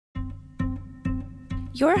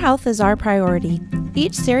Your health is our priority.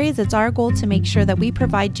 Each series, it's our goal to make sure that we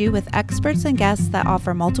provide you with experts and guests that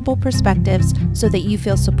offer multiple perspectives so that you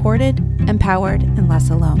feel supported, empowered, and less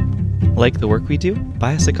alone. Like the work we do?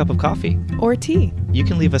 Buy us a cup of coffee. Or tea. You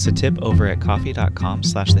can leave us a tip over at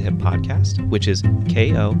coffee.com/thehippodcast, which is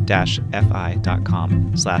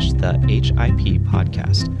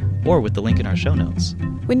ko-fi.com/the-HIP-podcast, or with the link in our show notes.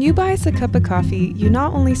 When you buy us a cup of coffee, you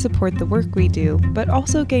not only support the work we do, but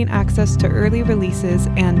also gain access to early releases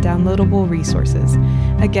and downloadable resources.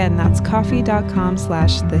 Again, that's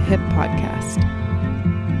coffee.com/thehippodcast.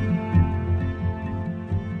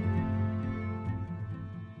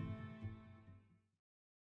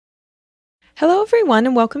 Hello, everyone,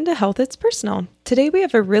 and welcome to Health It's Personal. Today we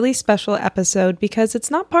have a really special episode because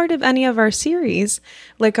it's not part of any of our series,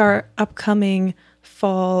 like our upcoming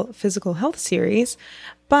fall physical health series,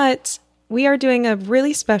 but we are doing a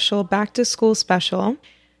really special back to school special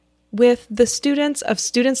with the students of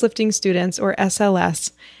Students Lifting Students, or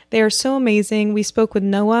SLS. They are so amazing. We spoke with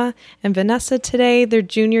Noah and Vanessa today. They're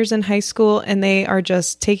juniors in high school, and they are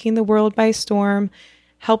just taking the world by storm,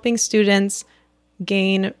 helping students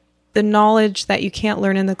gain the knowledge that you can't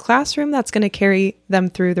learn in the classroom that's going to carry them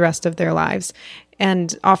through the rest of their lives,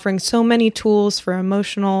 and offering so many tools for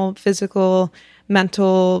emotional, physical,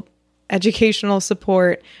 mental, educational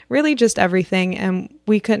support, really just everything. And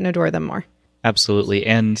we couldn't adore them more. Absolutely.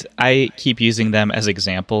 And I keep using them as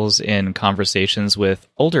examples in conversations with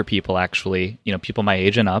older people, actually, people my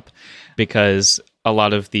age and up, because a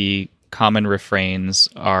lot of the common refrains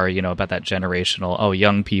are, about that generational,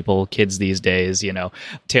 young people, kids these days,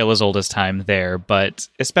 tale as old as time there. But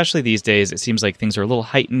especially these days, it seems like things are a little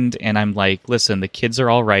heightened. And I'm like, listen, the kids are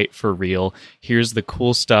all right for real. Here's the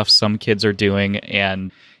cool stuff some kids are doing.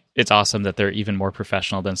 And it's awesome that they're even more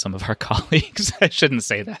professional than some of our colleagues. I shouldn't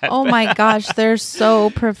say that. Oh my gosh, they're so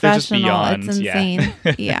professional. They're just beyond, it's insane.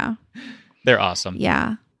 Yeah. They're awesome.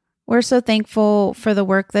 Yeah. We're so thankful for the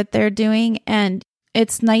work that they're doing. And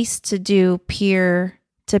it's nice to do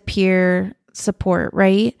peer-to-peer support,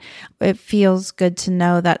 right? It feels good to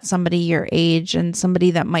know that somebody your age and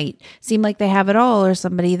somebody that might seem like they have it all, or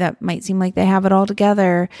somebody that might seem like they have it all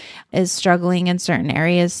together, is struggling in certain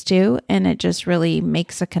areas too. And it just really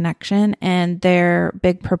makes a connection. And they're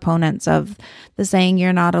big proponents of the saying,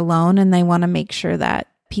 you're not alone. And they want to make sure that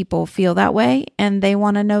people feel that way. And they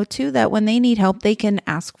want to know too that when they need help, they can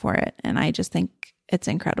ask for it. And I just think it's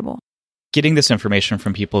incredible. Getting this information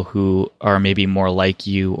from people who are maybe more like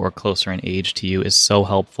you or closer in age to you is so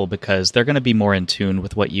helpful, because they're going to be more in tune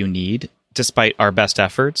with what you need. Despite our best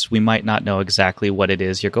efforts, we might not know exactly what it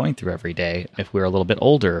is you're going through every day if we're a little bit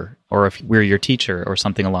older, or if we're your teacher or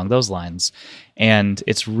something along those lines. And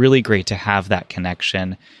it's really great to have that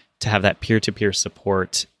connection, to have that peer-to-peer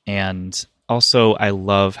support. And also, I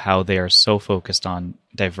love how they are so focused on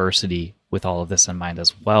diversity with all of this in mind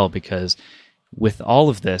as well, because with all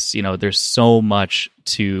of this, there's so much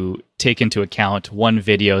to take into account. One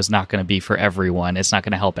video is not going to be for everyone. It's not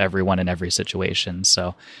going to help everyone in every situation.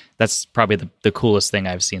 So that's probably the coolest thing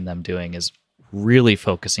I've seen them doing, is really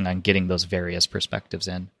focusing on getting those various perspectives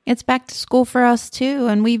in. It's back to school for us too,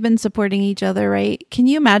 and we've been supporting each other, right? Can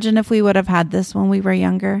you imagine if we would have had this when we were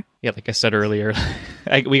younger? Yeah, like I said earlier,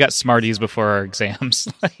 we got Smarties before our exams.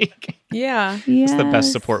 Yeah. It's the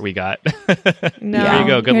best support we got. No. There you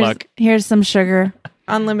go. Good luck. Here's some sugar.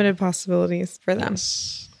 Unlimited possibilities for them.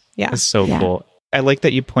 Yes. Yeah. It's so cool. I like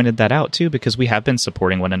that you pointed that out too, because we have been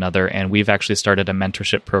supporting one another, and we've actually started a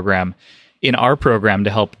mentorship program in our program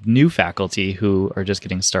to help new faculty who are just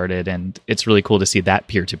getting started. And it's really cool to see that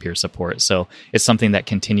peer-to-peer support. So it's something that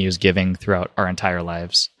continues giving throughout our entire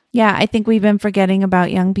lives. Yeah, I think we've been forgetting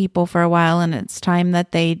about young people for a while, and it's time that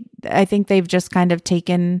I think they've just kind of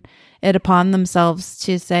taken it upon themselves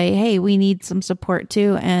to say, hey, we need some support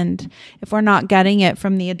too. And if we're not getting it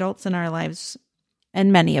from the adults in our lives,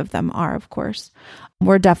 and many of them are, of course,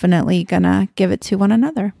 we're definitely going to give it to one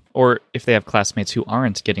another. Or if they have classmates who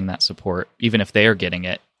aren't getting that support, even if they are getting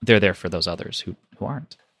it, they're there for those others who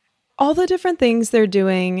aren't. All the different things they're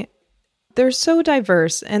doing, they're so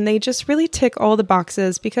diverse, and they just really tick all the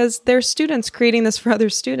boxes because they're students creating this for other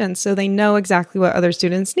students, so they know exactly what other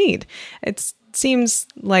students need. It seems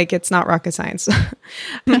like it's not rocket science,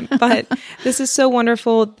 but this is so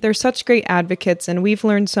wonderful. They're such great advocates, and we've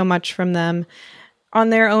learned so much from them. On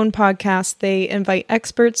their own podcast, they invite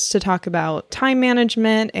experts to talk about time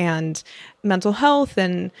management and mental health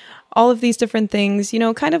and all of these different things,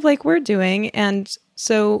 kind of like we're doing. And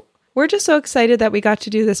so We're just so excited that we got to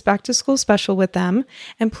do this back to school special with them.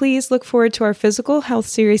 And please look forward to our physical health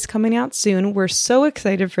series coming out soon. We're so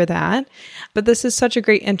excited for that. But this is such a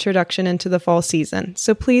great introduction into the fall season.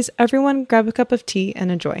 So please, everyone, grab a cup of tea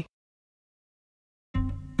and enjoy.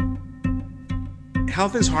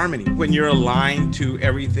 Health is harmony. When you're aligned to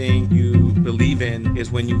everything you believe in is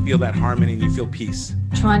when you feel that harmony and you feel peace.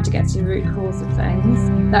 Trying to get to the root cause of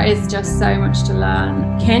things. There is just so much to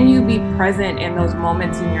learn. Can you be present in those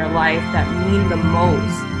moments in your life that mean the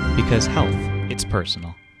most? Because health, it's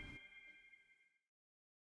personal.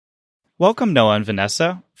 Welcome, Noah and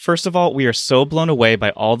Vanessa. First of all, we are so blown away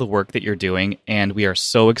by all the work that you're doing, and we are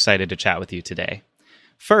so excited to chat with you today.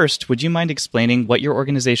 First, would you mind explaining what your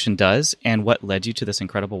organization does and what led you to this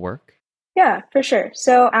incredible work? Yeah, for sure.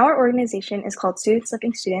 So our organization is called Students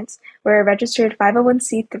Lifting Students. We're a registered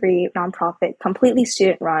 501c3 nonprofit, completely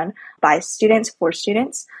student-run by students for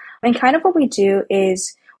students. And kind of what we do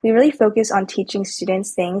is we really focus on teaching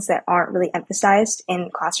students things that aren't really emphasized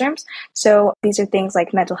in classrooms. So these are things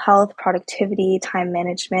like mental health, productivity, time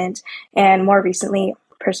management, and more recently,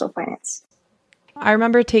 personal finance. I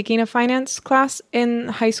remember taking a finance class in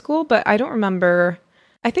high school, but I don't remember.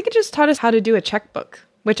 I think it just taught us how to do a checkbook,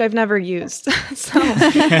 which I've never used. So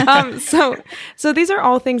these are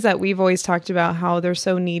all things that we've always talked about, how they're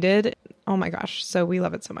so needed. Oh my gosh. So we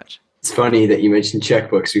love it so much. It's funny that you mentioned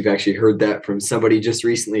checkbooks. We've actually heard that from somebody just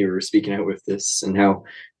recently. We were speaking out with this and how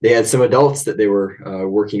they had some adults that they were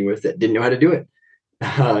working with that didn't know how to do it.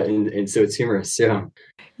 And so it's humorous. Yeah.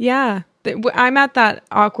 Yeah. I'm at that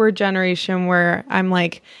awkward generation where I'm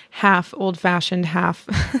like half old fashioned, half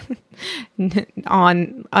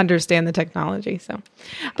on understand the technology. So,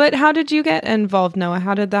 but how did you get involved, Noah?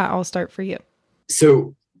 How did that all start for you?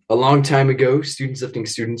 So a long time ago, Students Lifting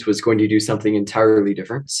Students was going to do something entirely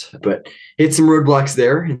different, but hit some roadblocks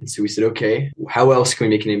there. And so we said, okay, how else can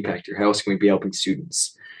we make an impact here? How else can we be helping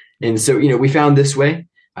students? And so, we found this way.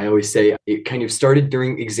 I always say it kind of started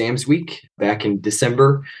during exams week back in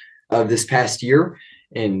December of this past year.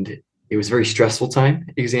 And it was a very stressful time,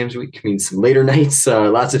 exams week. I mean, some later nights,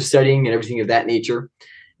 lots of studying and everything of that nature.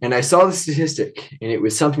 And I saw the statistic, and it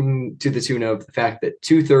was something to the tune of the fact that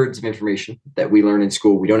 2/3 of information that we learn in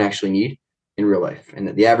school, we don't actually need in real life, and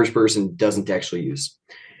that the average person doesn't actually use.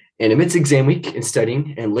 And amidst exam week and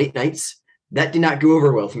studying and late nights, that did not go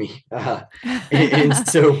over well with me. And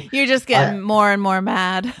so you're just getting more and more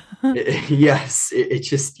mad. Yes, it's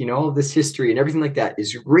just, all of this history and everything like that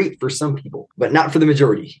is great for some people, but not for the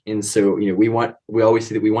majority. And so, we always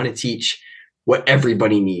say that we want to teach what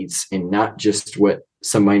everybody needs and not just what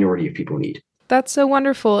some minority of people need. That's so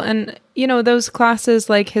wonderful. And, those classes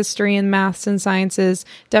like history and maths and sciences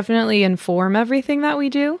definitely inform everything that we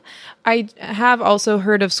do. I have also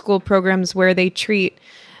heard of school programs where they treat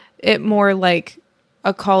it more like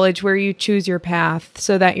a college where you choose your path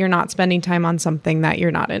so that you're not spending time on something that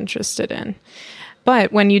you're not interested in.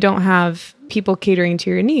 But when you don't have people catering to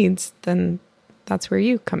your needs, then that's where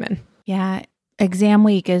you come in. Yeah. Exam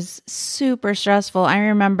week is super stressful. I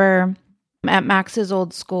remember at Max's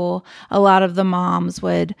old school, a lot of the moms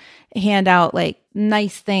would hand out like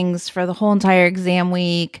nice things for the whole entire exam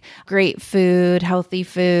week, great food, healthy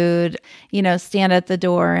food, stand at the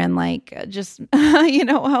door and just,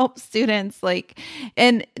 help students.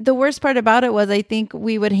 And the worst part about it was I think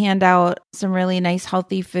we would hand out some really nice,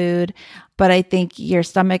 healthy food, but I think your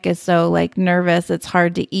stomach is so nervous. It's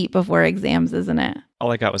hard to eat before exams, isn't it?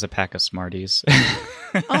 All I got was a pack of Smarties.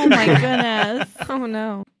 Oh my goodness. Oh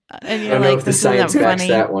no. And I don't know if the science backs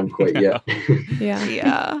that one quite yet.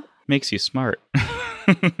 Yeah. Makes you smart.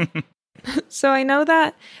 So I know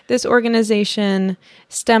that this organization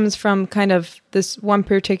stems from kind of this one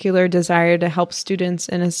particular desire to help students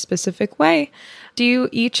in a specific way. Do you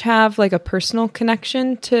each have a personal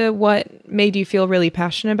connection to what made you feel really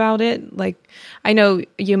passionate about it? I know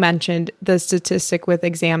you mentioned the statistic with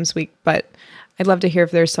exams week, but I'd love to hear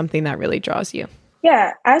if there's something that really draws you.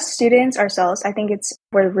 Yeah, as students ourselves, I think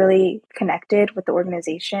we're really connected with the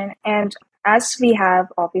organization. And as we have,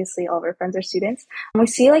 obviously, all of our friends are students, we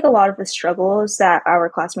see a lot of the struggles that our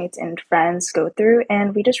classmates and friends go through.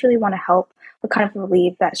 And we just really want to help kind of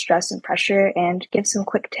relieve that stress and pressure and give some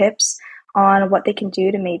quick tips on what they can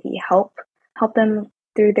do to maybe help them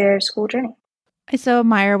through their school journey. I so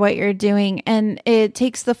admire what you're doing. And it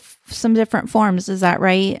takes some different forms. Is that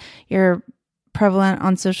right? You're prevalent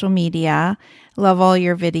on social media. Love all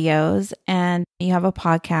your videos, and you have a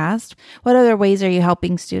podcast. What other ways are you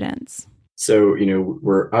helping students? So,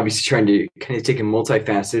 we're obviously trying to kind of take a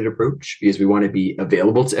multifaceted approach because we want to be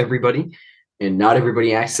available to everybody. And not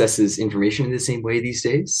everybody accesses information in the same way these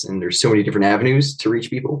days. And there's so many different avenues to reach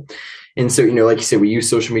people. And so, like you said, we use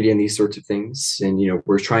social media and these sorts of things. And,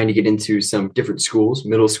 we're trying to get into some different schools,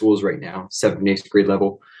 middle schools right now, 7th and 8th grade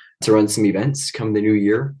level, to run some events come the new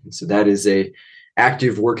year. And so that is a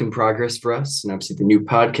active work in progress for us. And obviously the new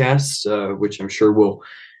podcast, which I'm sure we'll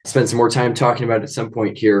spend some more time talking about at some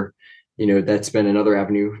point here. That's been another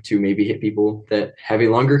avenue to maybe hit people that have a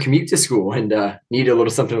longer commute to school and need a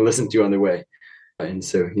little something to listen to on their way. And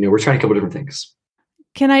so, we're trying a couple different things.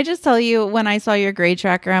 Can I just tell you, when I saw your grade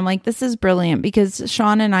tracker, I'm like, this is brilliant, because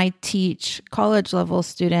Sean and I teach college level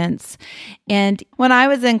students. And when I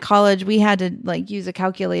was in college, we had to use a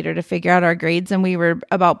calculator to figure out our grades. And we were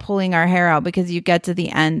about pulling our hair out because you get to the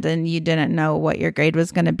end and you didn't know what your grade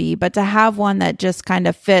was going to be. But to have one that just kind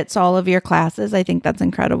of fits all of your classes, I think that's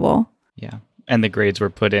incredible. Yeah. And the grades were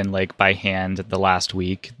put in by hand the last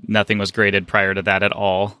week. Nothing was graded prior to that at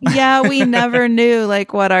all. Yeah, we never knew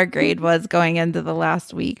what our grade was going into the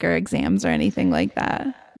last week or exams or anything like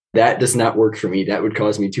that. That does not work for me. That would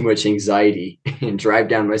cause me too much anxiety and drive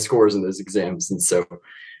down my scores in those exams. And so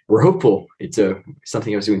we're hopeful. It's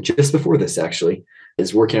something I was doing just before this, actually,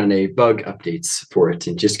 is working on a bug updates for it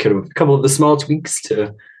and just kind of a couple of the small tweaks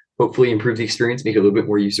to hopefully improve the experience, make it a little bit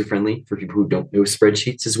more user-friendly for people who don't know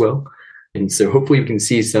spreadsheets as well. And so hopefully we can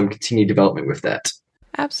see some continued development with that.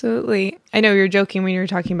 Absolutely. I know you're joking when you're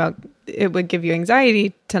talking about it would give you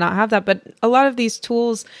anxiety to not have that, but a lot of these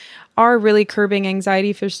tools are really curbing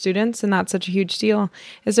anxiety for students, and that's such a huge deal.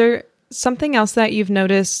 Is there something else that you've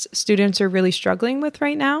noticed students are really struggling with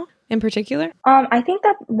right now in particular? I think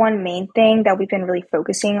that one main thing that we've been really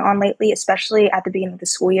focusing on lately, especially at the beginning of the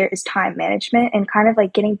school year, is time management and kind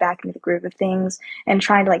of getting back into the groove of things and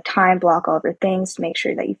trying to time block all of your things to make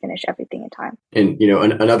sure that you finish everything in time. And,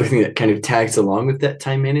 another thing that kind of tags along with that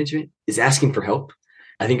time management is asking for help.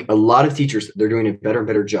 I think a lot of teachers, they're doing a better and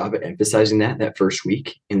better job at emphasizing that first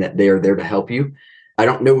week, and that they are there to help you. I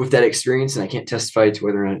don't know if that experience, and I can't testify to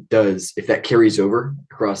whether or not it does, if that carries over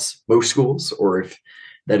across most schools or if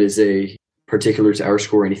that is a particular to our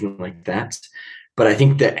school or anything like that. But I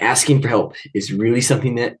think that asking for help is really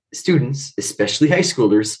something that students, especially high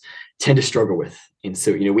schoolers, tend to struggle with. And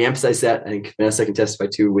so, we emphasize that. I think Vanessa can testify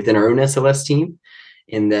to within our own SLS team,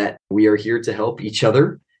 in that we are here to help each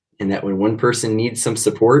other. And that when one person needs some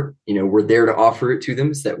support, we're there to offer it to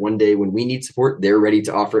them, so that one day when we need support, they're ready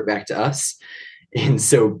to offer it back to us. And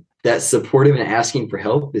so that supportive and asking for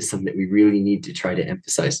help is something that we really need to try to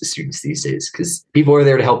emphasize to students these days, because people are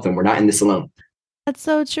there to help them. We're not in this alone. That's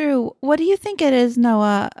so true. What do you think it is,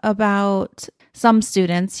 Noah, about some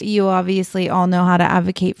students? You obviously all know how to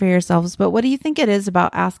advocate for yourselves, but what do you think it is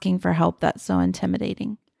about asking for help that's so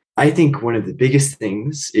intimidating? I think one of the biggest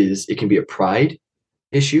things is it can be a pride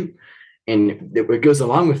issue. And what goes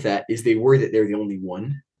along with that is they worry that they're the only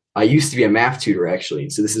one. I used to be a math tutor, actually.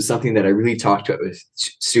 So this is something that I really talked about with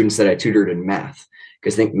students that I tutored in math,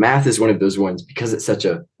 because I think math is one of those ones, because it's such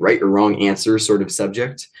a right or wrong answer sort of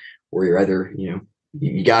subject, where you're either,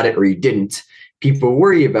 you got it or you didn't. People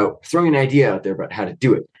worry about throwing an idea out there about how to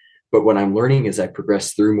do it. But what I'm learning as I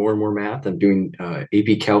progress through more and more math, I'm doing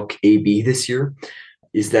AP Calc AB this year,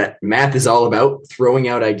 is that math is all about throwing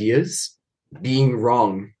out ideas, being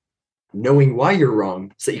wrong, knowing why you're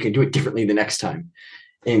wrong so that you can do it differently the next time.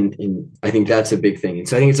 And I think that's a big thing. And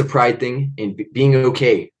so I think it's a pride thing, and being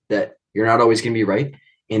okay that you're not always going to be right.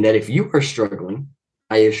 And that if you are struggling,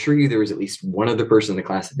 I assure you there is at least one other person in the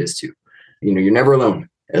class that is too. You're never alone,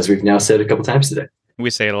 as we've now said a couple times today. We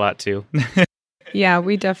say it a lot too. Yeah,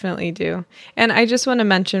 we definitely do. And I just want to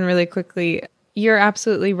mention really quickly, you're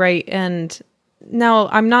absolutely right. And now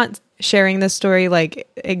I'm not sharing this story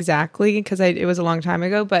exactly, because it was a long time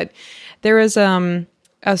ago, but there was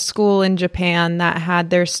a school in Japan that had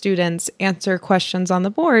their students answer questions on the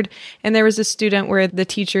board. And there was a student where the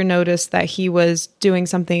teacher noticed that he was doing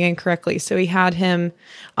something incorrectly. So he had him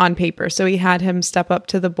on paper. So he had him step up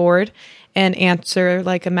to the board and answer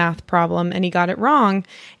a math problem, and he got it wrong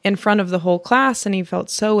in front of the whole class, and he felt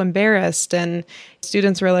so embarrassed. And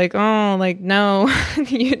students were like, oh, no,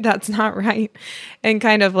 that's not right. And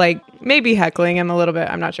kind of maybe heckling him a little bit,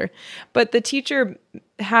 I'm not sure. But the teacher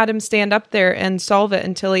had him stand up there and solve it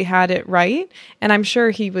until he had it right. And I'm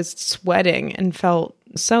sure he was sweating and felt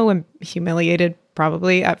so humiliated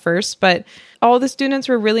probably at first, but all the students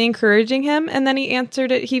were really encouraging him. And then he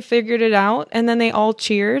answered it, he figured it out, and then they all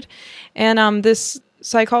cheered. And this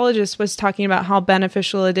psychologist was talking about how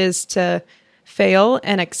beneficial it is to fail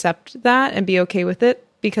and accept that and be okay with it,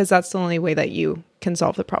 because that's the only way that you can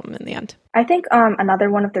solve the problem in the end. I think another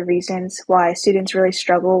one of the reasons why students really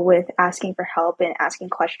struggle with asking for help and asking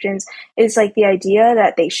questions is like the idea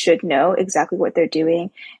that they should know exactly what they're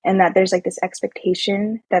doing and that there's like this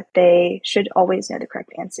expectation that they should always know the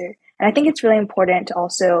correct answer. And I think it's really important to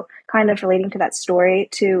also kind of relating to that story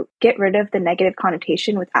to get rid of the negative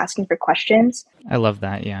connotation with asking for questions. I love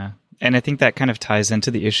that. Yeah. And I think that kind of ties into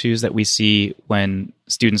the issues that we see when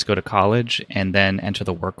students go to college and then enter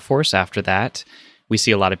the workforce after that. We see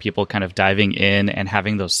a lot of people kind of diving in and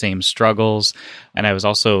having those same struggles. And I was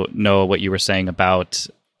also know what you were saying about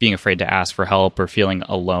being afraid to ask for help or feeling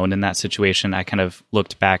alone in that situation. I kind of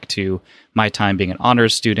looked back to my time being an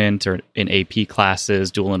honors student or in AP classes,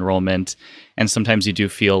 dual enrollment. And sometimes you do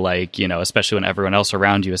feel like, especially when everyone else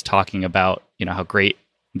around you is talking about, how great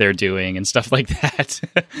they're doing and stuff like that.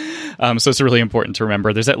 So it's really important to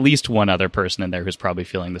remember there's at least one other person in there who's probably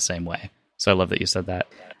feeling the same way. So I love that you said that.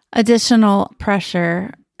 Additional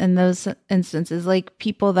pressure in those instances, like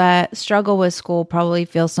people that struggle with school probably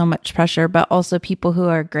feel so much pressure, but also people who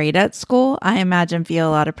are great at school, I imagine, feel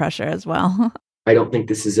a lot of pressure as well. I don't think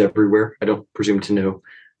this is everywhere. I don't presume to know,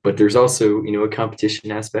 but there's also, a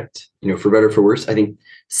competition aspect, for better or for worse. I think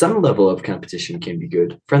some level of competition can be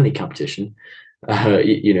good, friendly competition,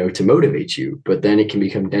 to motivate you, but then it can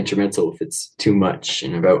become detrimental if it's too much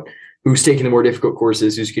and about who's taking the more difficult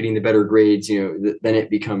courses, who's getting the better grades, then it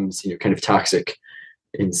becomes, kind of toxic.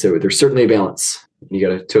 And so there's certainly a balance. You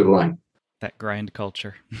got to toe the line. That grind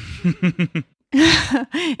culture.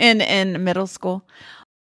 in middle school.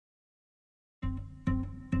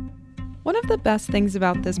 One of the best things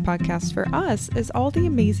about this podcast for us is all the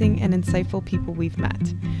amazing and insightful people we've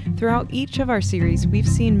met. Throughout each of our series, we've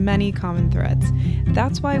seen many common threads.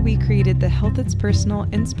 That's why we created the Health It's Personal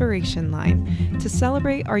Inspiration Line to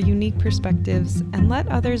celebrate our unique perspectives and let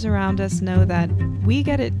others around us know that we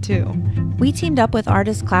get it too. We teamed up with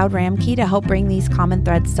artist Cloud Ramke to help bring these common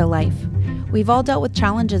threads to life. We've all dealt with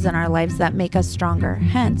challenges in our lives that make us stronger,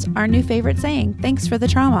 hence our new favorite saying, thanks for the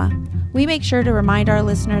trauma. We make sure to remind our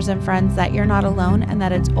listeners and friends that you're not alone and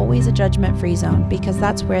that it's always a judgment-free zone because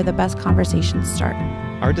that's where the best conversations start.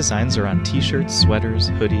 Our designs are on t-shirts, sweaters,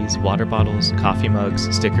 hoodies, water bottles, coffee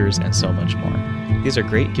mugs, stickers, and so much more. These are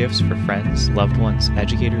great gifts for friends, loved ones,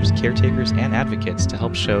 educators, caretakers, and advocates to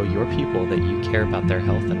help show your people that you care about their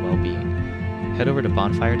health and well-being. Head over to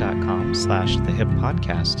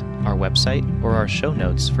bonfire.com/thehippodcast, our website, or our show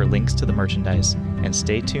notes for links to the merchandise, and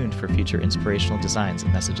stay tuned for future inspirational designs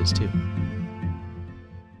and messages too.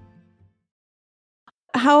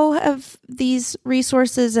 How have these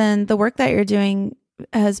resources and the work that you're doing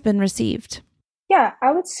has been received? Yeah,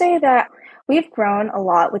 I would say that we've grown a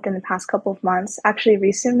lot within the past couple of months. Actually,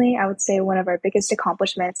 recently, I would say one of our biggest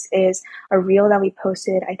accomplishments is a reel that we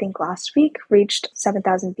posted, I think last week, reached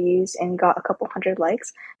 7,000 views and got a couple hundred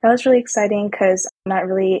likes. That was really exciting because that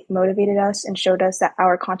really motivated us and showed us that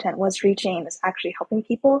our content was reaching and was actually helping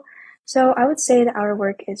people. So I would say that our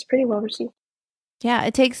work is pretty well received. Yeah,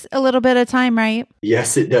 it takes a little bit of time, right?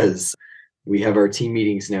 Yes, it does. We have our team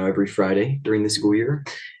meetings now every Friday during the school year.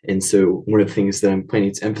 And so one of the things that I'm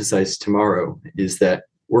planning to emphasize tomorrow is that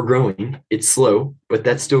we're growing. It's slow, but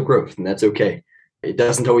that's still growth, and that's okay. It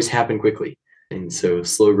doesn't always happen quickly. And so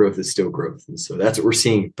slow growth is still growth. And so that's what we're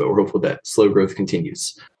seeing, but we're hopeful that slow growth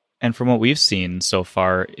continues. And from what we've seen so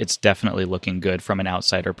far, it's definitely looking good from an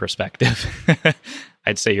outsider perspective.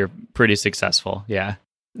 I'd say you're pretty successful. Yeah.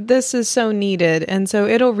 This is so needed, and so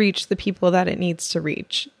it'll reach the people that it needs to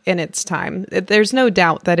reach in its time. There's no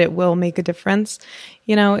doubt that it will make a difference.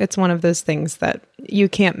 It's one of those things that you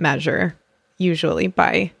can't measure usually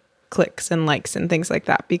by clicks and likes and things like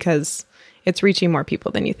that because it's reaching more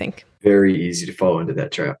people than you think. Very easy to fall into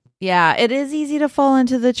that trap. Yeah, it is easy to fall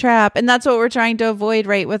into the trap. And that's what we're trying to avoid,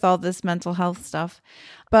 right, with all this mental health stuff.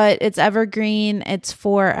 But it's evergreen. It's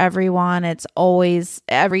for everyone. It's always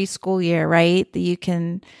every school year, right? That you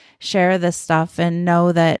can share this stuff and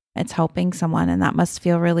know that it's helping someone. And that must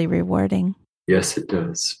feel really rewarding. Yes, it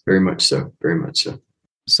does. Very much so. Very much so.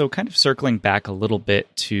 So kind of circling back a little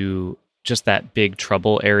bit to just that big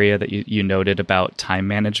trouble area that you noted about time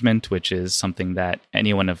management, which is something that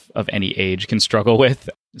anyone of any age can struggle with,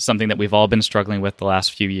 something that we've all been struggling with the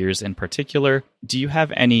last few years in particular. Do you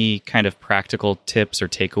have any kind of practical tips or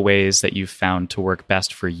takeaways that you've found to work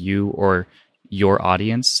best for you or your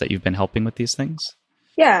audience that you've been helping with these things?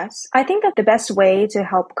 Yes, I think that the best way to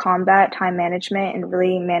help combat time management and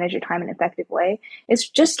really manage your time in an effective way is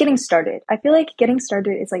just getting started. I feel like getting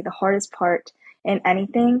started is like the hardest part in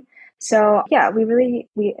anything. So yeah, we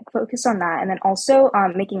focus on that. And then also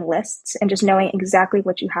making lists and just knowing exactly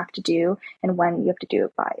what you have to do and when you have to do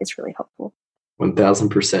it by is really helpful.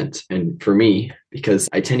 1000%. And for me, because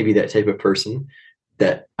I tend to be that type of person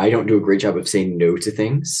that I don't do a great job of saying no to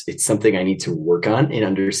things. It's something I need to work on and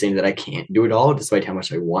understand that I can't do it all despite how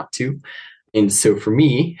much I want to. And so for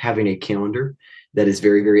me, having a calendar that is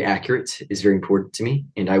very, very accurate is very important to me.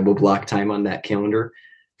 And I will block time on that calendar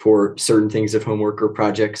for certain things of homework or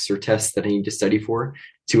projects or tests that I need to study for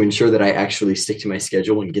to ensure that I actually stick to my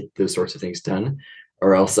schedule and get those sorts of things done.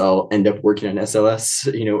 Or else I'll end up working on SLS,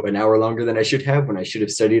 an hour longer than I should have when I should have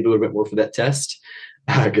studied a little bit more for that test.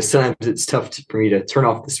 Because sometimes it's tough for me to turn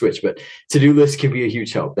off the switch, but to-do lists can be a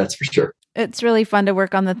huge help. That's for sure. It's really fun to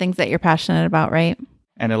work on the things that you're passionate about, right?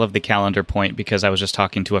 And I love the calendar point because I was just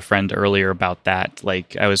talking to a friend earlier about that.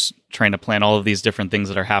 Like I was trying to plan all of these different things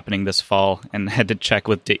that are happening this fall and had to check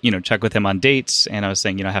with him on dates. And I was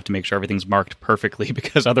saying, I have to make sure everything's marked perfectly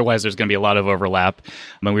because otherwise there's going to be a lot of overlap.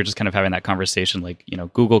 And we were just kind of having that conversation, like,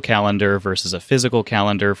 Google Calendar versus a physical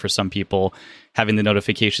calendar. For some people, having the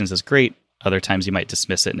notifications is great. Other times you might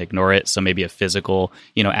dismiss it and ignore it. So maybe a physical,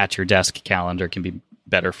 at your desk calendar can be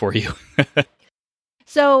better for you.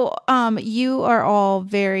 So you are all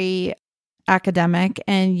very academic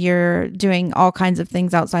and you're doing all kinds of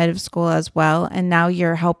things outside of school as well. And now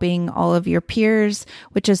you're helping all of your peers,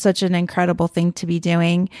 which is such an incredible thing to be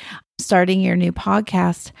doing. Starting your new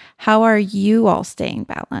podcast. How are you all staying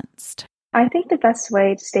balanced? I think the best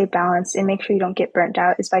way to stay balanced and make sure you don't get burnt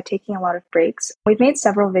out is by taking a lot of breaks. We've made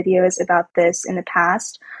several videos about this in the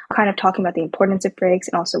past, kind of talking about the importance of breaks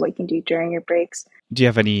and also what you can do during your breaks. Do you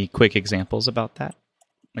have any quick examples about that?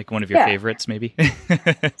 Like one of your favorites, maybe?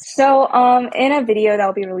 So in a video that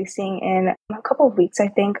I'll be releasing in a couple of weeks, I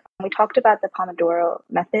think, we talked about the Pomodoro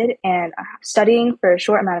method and studying for a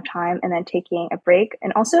short amount of time and then taking a break.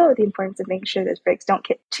 And also the importance of making sure those breaks don't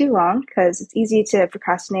get too long because it's easy to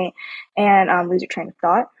procrastinate and lose your train of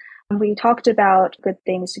thought. We talked about good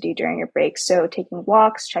things to do during your breaks. So taking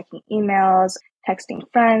walks, checking emails, texting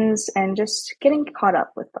friends, and just getting caught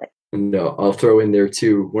up with life. And I'll throw in there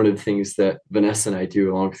too, one of the things that Vanessa and I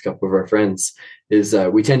do along with a couple of our friends is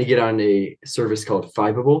we tend to get on a service called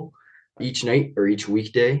Fiveable each night or each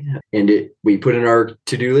weekday. And we put in our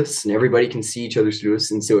to-do lists and everybody can see each other's to-do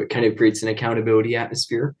lists. And so it kind of creates an accountability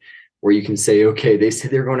atmosphere where you can say, okay, they said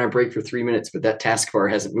they're going on break for 3 minutes, but that taskbar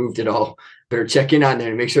hasn't moved at all. Better check in on there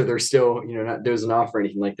and make sure they're still, not dozing off or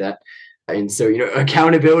anything like that. And so,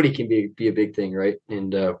 accountability can be a big thing, right?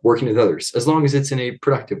 And working with others, as long as it's in a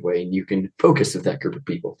productive way and you can focus with that group of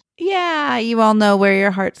people. Yeah, you all know where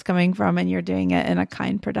your heart's coming from and you're doing it in a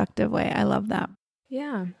kind, productive way. I love that.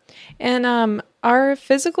 Yeah. And our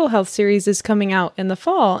physical health series is coming out in the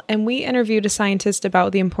fall, and we interviewed a scientist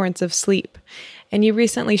about the importance of sleep. And you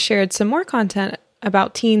recently shared some more content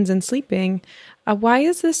about teens and sleeping. Why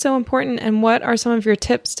is this so important, and what are some of your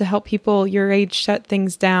tips to help people your age shut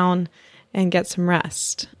things down and get some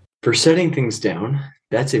rest? For shutting things down,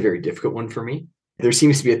 that's a very difficult one for me. There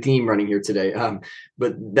seems to be a theme running here today,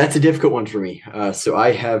 but that's a difficult one for me. So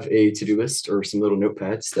I have a to-do list or some little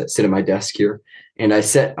notepads that sit on my desk here. And I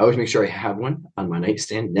always make sure I have one on my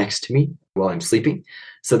nightstand next to me while I'm sleeping,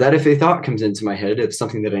 so that if a thought comes into my head of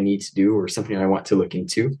something that I need to do or something I want to look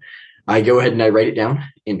into, I go ahead and I write it down.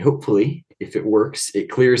 And hopefully, if it works, it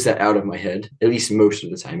clears that out of my head, at least most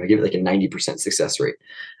of the time. I give it like a 90% success rate.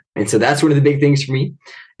 And so that's one of the big things for me,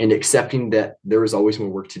 and accepting that there is always more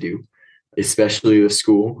work to do, especially with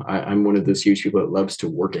school. I'm one of those huge people that loves to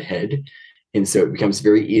work ahead. And so it becomes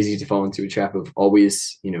very easy to fall into a trap of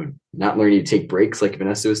always, not learning to take breaks like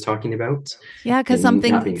Vanessa was talking about. Yeah, because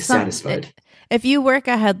not being satisfied. If you work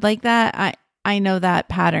ahead like that, I know that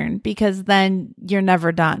pattern, because then you're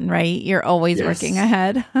never done, right? You're always working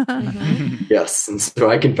ahead. Mm-hmm. Yes. And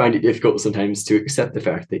so I can find it difficult sometimes to accept the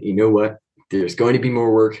fact that, there's going to be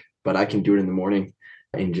more work, but I can do it in the morning,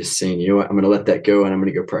 and just saying, I'm going to let that go and I'm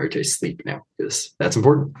going to go prioritize sleep now because that's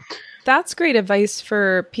important. That's great advice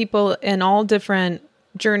for people in all different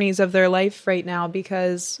journeys of their life right now,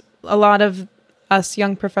 because a lot of us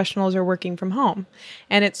young professionals are working from home,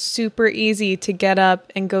 and it's super easy to get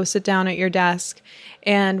up and go sit down at your desk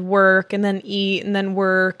and work and then eat and then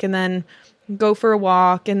work and then go for a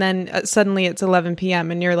walk, and then suddenly it's 11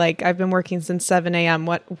 p.m. and you're like, I've been working since 7 a.m.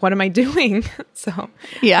 What am I doing? So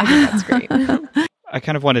yeah, I think that's great. I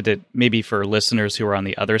kind of wanted to, maybe for listeners who are on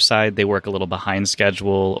the other side, they work a little behind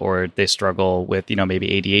schedule or they struggle with,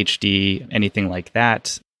 maybe ADHD, anything like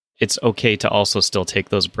that. It's okay to also still take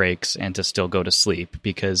those breaks and to still go to sleep,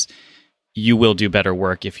 because you will do better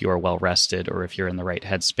work if you are well rested or if you're in the right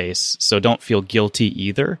headspace. So don't feel guilty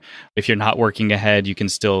either. If you're not working ahead, you can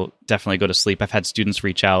still definitely go to sleep. I've had students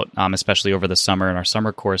reach out, especially over the summer in our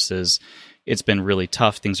summer courses, it's been really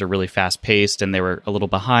tough. Things are really fast paced and they were a little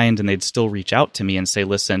behind, and they'd still reach out to me and say,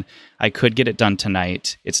 listen, I could get it done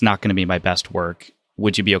tonight. It's not going to be my best work.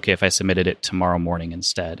 Would you be okay if I submitted it tomorrow morning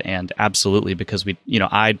instead? And absolutely, because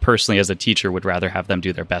I personally as a teacher would rather have them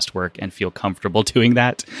do their best work and feel comfortable doing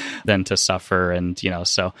that than to suffer. And,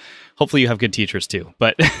 so hopefully you have good teachers too,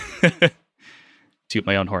 but toot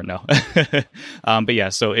my own horn. No. But yeah,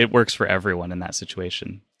 so it works for everyone in that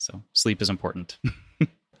situation. So sleep is important.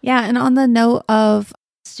 Yeah. And on the note of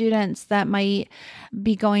students that might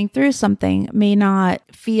be going through something, may not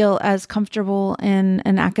feel as comfortable in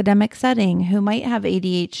an academic setting, who might have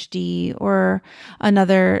ADHD or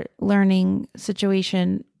another learning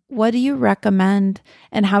situation, what do you recommend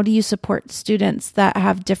and how do you support students that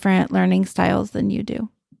have different learning styles than you do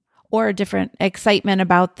or different excitement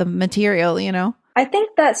about the material, I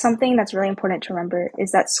think that something that's really important to remember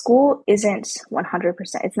is that school isn't 100%.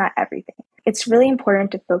 It's not everything. It's really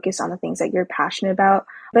important to focus on the things that you're passionate about,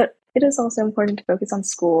 but it is also important to focus on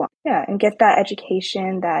school, and get that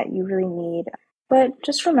education that you really need. But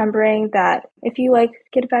just remembering that if you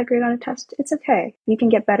get a bad grade on a test, it's okay. You can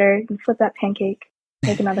get better. You can flip that pancake,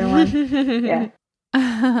 make another one. Yeah.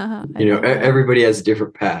 Everybody has a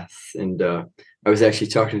different path. And I was actually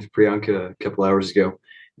talking to Priyanka a couple hours ago,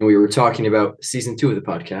 and we were talking about season 2 of the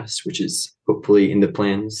podcast, which is hopefully in the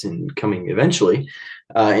plans and coming eventually,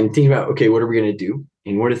 and thinking about, okay, what are we going to do?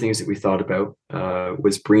 And one of the things that we thought about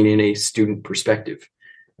was bringing in a student perspective,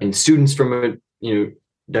 and students from a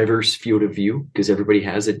diverse field of view, because everybody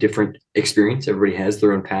has a different experience. Everybody has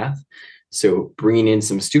their own path. So bringing in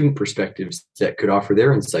some student perspectives that could offer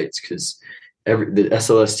their insights, because the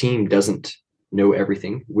SLS team doesn't know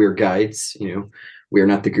everything. We're guides, we are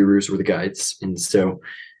not the gurus, we're the guides. And so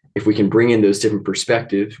if we can bring in those different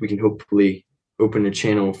perspectives, we can hopefully open a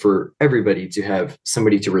channel for everybody to have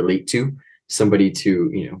somebody to relate to, somebody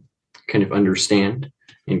to, kind of understand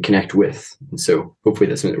and connect with. And so hopefully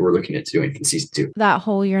that's something that we're looking at doing in season 2. That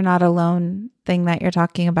whole you're not alone thing that you're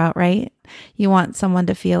talking about, right? You want someone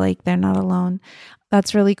to feel like they're not alone.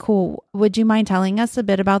 That's really cool. Would you mind telling us a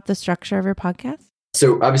bit about the structure of your podcast?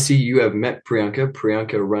 So obviously you have met Priyanka.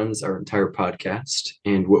 Priyanka runs our entire podcast.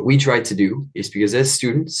 And what we try to do is, because as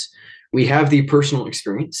students, we have the personal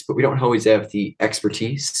experience, but we don't always have the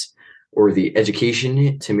expertise or the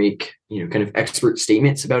education to make, kind of expert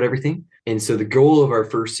statements about everything. And so the goal of our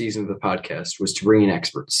first season of the podcast was to bring in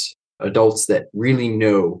experts, adults that really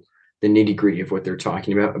know the nitty-gritty of what they're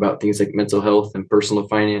talking about things like mental health and personal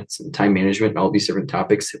finance and time management and all these different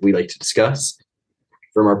topics that we like to discuss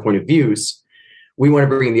from our point of views. We want to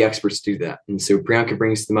bring the experts to do that. And so Priyanka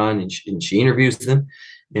brings them on and she interviews them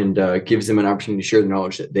and gives them an opportunity to share the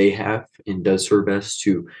knowledge that they have, and does her best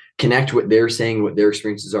to connect what they're saying, what their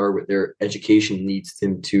experiences are, what their education needs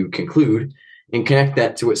them to conclude, and connect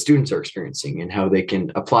that to what students are experiencing and how they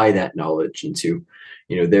can apply that knowledge into,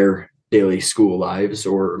 their daily school lives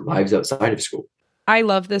or lives outside of school. I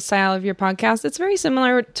love this style of your podcast. It's very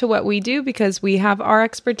similar to what we do because we have our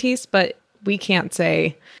expertise, but we can't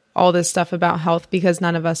say all this stuff about health because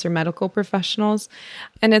none of us are medical professionals.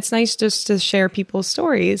 And it's nice just to share people's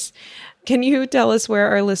stories. Can you tell us where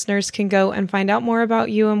our listeners can go and find out more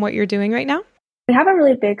about you and what you're doing right now? We have a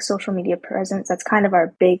really big social media presence. That's kind of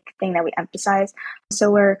our big thing that we emphasize.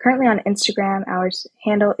 So we're currently on Instagram. Our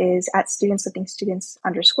handle is @StudentsLiftingStudents_.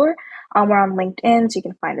 We're on LinkedIn, so you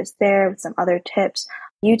can find us there with some other tips.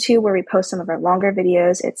 YouTube, where we post some of our longer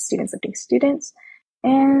videos, it's Students Lifting Students.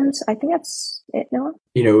 And I think that's it, Noah.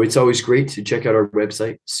 It's always great to check out our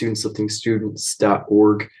website,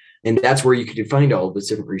 studentsliftingstudents.org. And that's where you can find all of the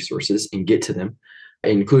different resources and get to them,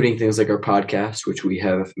 including things like our podcast, which we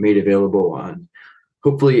have made available on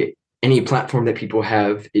hopefully any platform that people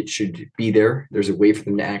have. It should be there. There's a way for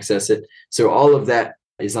them to access it. So all of that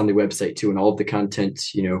is on the website too. And all of the content,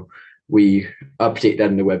 we update that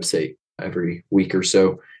on the website every week or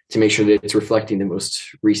so to make sure that it's reflecting the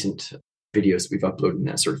most recent videos we've uploaded and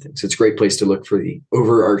that sort of thing. So it's a great place to look for the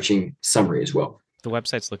overarching summary as well. The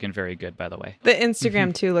website's looking very good, by the way. The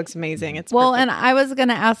Instagram too looks amazing. It's well, perfect. And I was going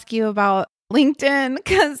to ask you about LinkedIn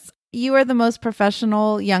because you are the most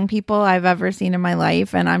professional young people I've ever seen in my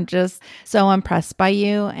life. And I'm just so impressed by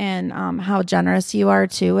you and how generous you are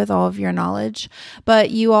too with all of your knowledge.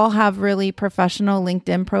 But you all have really professional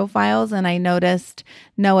LinkedIn profiles. And I noticed,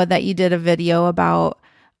 Noah, that you did a video about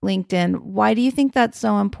LinkedIn. Why do you think that's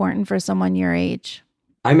so important for someone your age?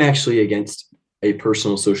 I'm actually against a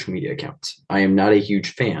personal social media account. I am not a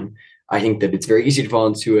huge fan. I think that it's very easy to fall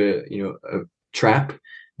into a trap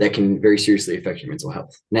that can very seriously affect your mental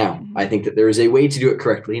health. Now, I think that there is a way to do it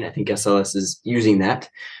correctly, and I think SLS is using that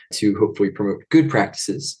to hopefully promote good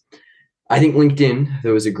practices. I think LinkedIn,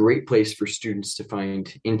 though, is a great place for students to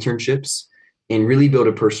find internships and really build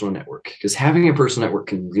a personal network, because having a personal network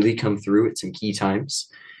can really come through at some key times,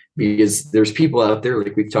 because there's people out there,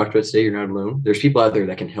 like we've talked about today, you're not alone. There's people out there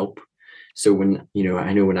that can help. So when,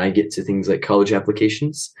 I know when I get to things like college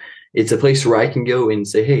applications, it's a place where I can go and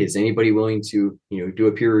say, hey, is anybody willing to, do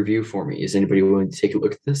a peer review for me? Is anybody willing to take a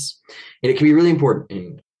look at this? And it can be really important.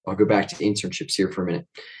 And I'll go back to internships here for a minute.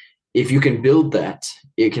 If you can build that,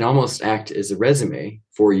 it can almost act as a resume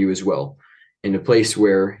for you as well. In a place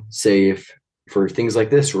where, say, if for things like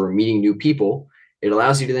this, where we're meeting new people, it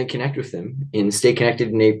allows you to then connect with them and stay connected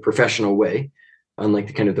in a professional way,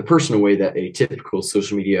 unlike the personal way that a typical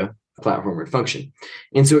social media platform would function.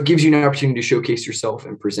 And so it gives you an opportunity to showcase yourself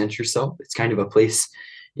and present yourself. It's kind of a place,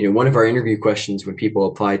 one of our interview questions when people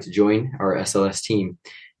apply to join our SLS team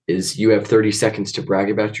is, you have 30 seconds to brag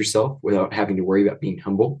about yourself without having to worry about being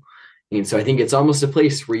humble. And so I think it's almost a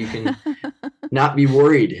place where you can not be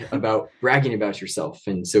worried about bragging about yourself.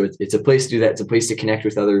 And so it's a place to do that. It's a place to connect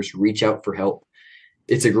with others, reach out for help.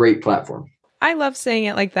 It's a great platform. I love saying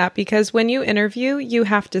it like that, because when you interview, you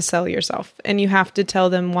have to sell yourself and you have to tell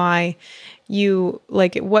them why you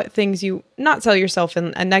like what things you not sell yourself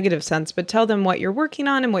in a negative sense, but tell them what you're working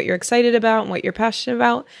on and what you're excited about and what you're passionate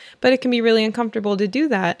about. But it can be really uncomfortable to do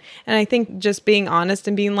that. And I think just being honest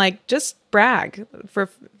and being like, just brag for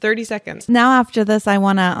 30 seconds. Now, after this, I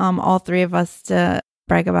want to all three of us to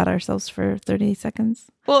brag about ourselves for 30 seconds.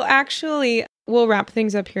 Well, actually, we'll wrap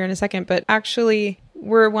things up here in a second, but actually,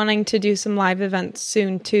 we're wanting to do some live events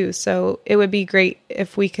soon too. So it would be great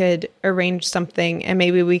if we could arrange something and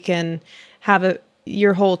maybe we can have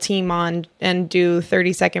your whole team on and do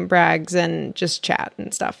 30-second brags and just chat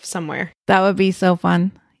and stuff somewhere. That would be so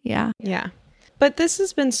fun. Yeah. Yeah. But this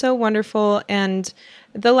has been so wonderful. And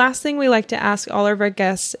the last thing we like to ask all of our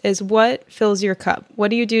guests is, what fills your cup? What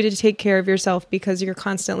do you do to take care of yourself because you're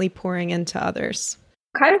constantly pouring into others?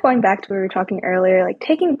 Kind of going back to what we were talking earlier, like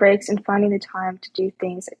taking breaks and finding the time to do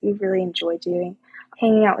things that you really enjoy doing,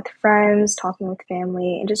 hanging out with friends, talking with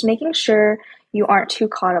family, and just making sure you aren't too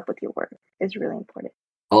caught up with your work is really important.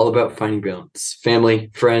 All about finding balance,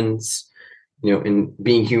 family, friends, and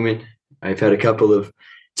being human. I've had a couple of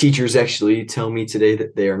teachers actually tell me today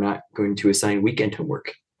that they are not going to assign weekend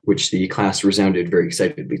homework, which the class resounded very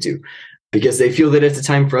excitedly to, because they feel that it's a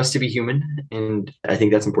time for us to be human. And I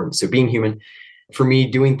think that's important. So being human, for me,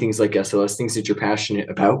 doing things like SLS, things that you're passionate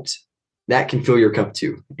about, that can fill your cup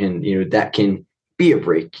too. And, that can be a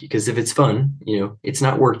break, because if it's fun, it's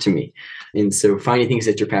not work to me. And so finding things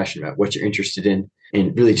that you're passionate about, what you're interested in,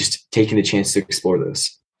 and really just taking the chance to explore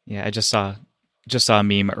those. Yeah, I just saw a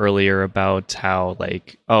meme earlier about how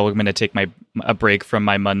I'm going to take a break from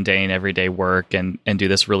my mundane everyday work and do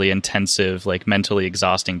this really intensive, mentally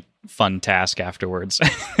exhausting, fun task afterwards.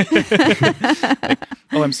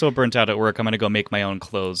 I'm so burnt out at work. I'm going to go make my own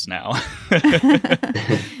clothes now.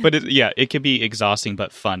 But it could be exhausting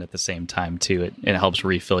but fun at the same time too. It helps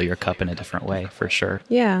refill your cup in a different way, for sure.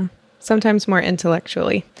 Yeah. Sometimes more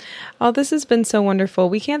intellectually. Oh, this has been so wonderful.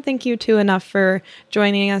 We can't thank you two enough for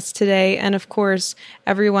joining us today. And of course,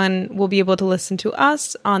 everyone will be able to listen to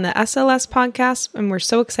us on the SLS podcast. And we're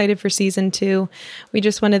so excited for season 2. We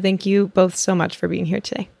just want to thank you both so much for being here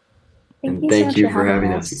today. Thank you for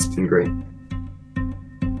having us. It's been great.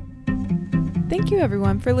 Thank you,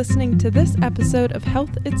 everyone, for listening to this episode of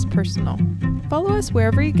Health It's Personal. Follow us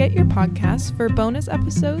wherever you get your podcasts for bonus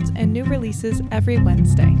episodes and new releases every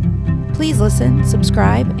Wednesday. Please listen,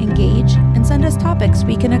 subscribe, engage, and send us topics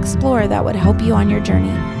we can explore that would help you on your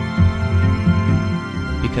journey.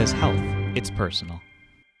 Because health, it's personal.